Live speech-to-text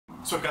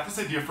So I've got this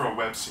idea for a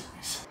web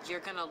series.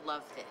 You're gonna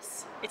love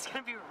this. It's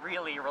gonna be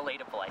really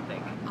relatable, I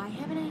think. I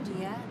have an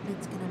idea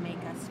that's gonna make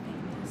us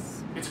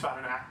famous. It's about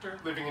an actor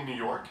living in New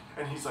York,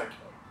 and he's like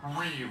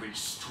really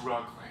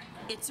struggling.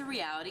 It's a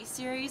reality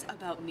series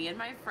about me and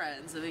my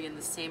friends living in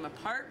the same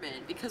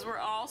apartment because we're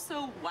all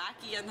so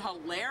wacky and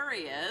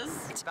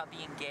hilarious. It's about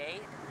being gay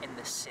in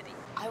the city.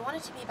 I want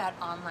it to be about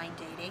online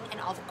dating and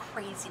all the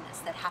craziness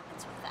that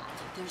happens with that.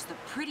 There's the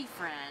pretty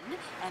friend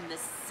and the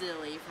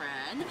silly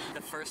friend.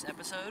 The first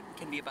episode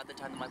can be about the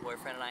time that my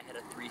boyfriend and I had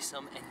a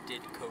threesome and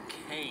did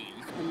cocaine.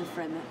 And the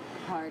friend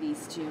that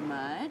parties too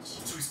much.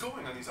 So he's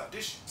going on these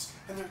auditions,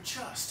 and they're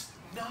just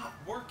not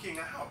working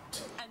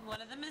out. And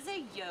one of them is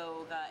a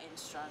yoga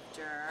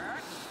instructor.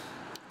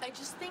 I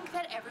just think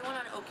that everyone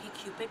on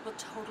OkCupid will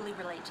totally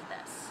relate to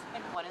this.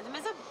 And one of them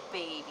is a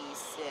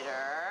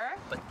babysitter.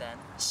 But then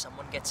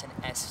someone gets an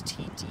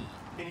STD.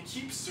 And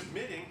he keeps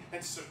submitting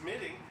and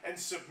submitting and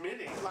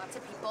submitting. Lots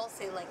of people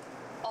say like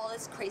all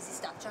this crazy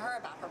stuff to her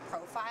about her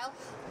profile.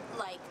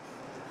 Like,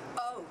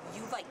 oh,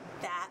 you like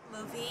that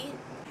movie?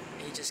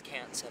 He just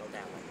can't settle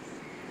down.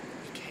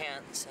 He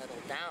can't settle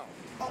down.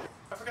 Oh,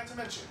 I forgot to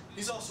mention,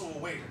 he's also a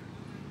waiter.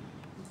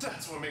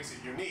 That's what makes it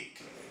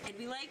unique. And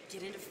we like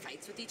get into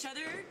fights with each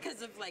other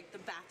because of like the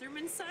bathroom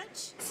and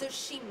such. So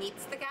she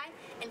meets the guy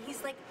and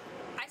he's like,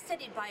 I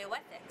studied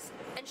bioethics.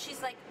 And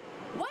she's like,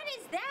 what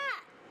is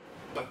that?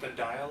 But the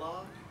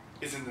dialogue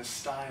is in the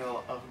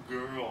style of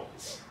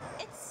Girls.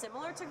 It's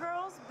similar to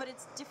Girls, but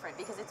it's different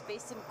because it's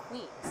based in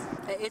Queens.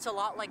 It's a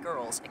lot like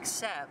Girls,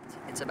 except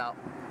it's about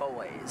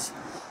boys.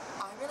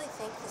 I really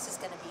think this is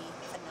gonna be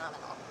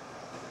phenomenal.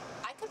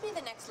 I could be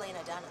the next Lena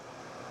Dunham.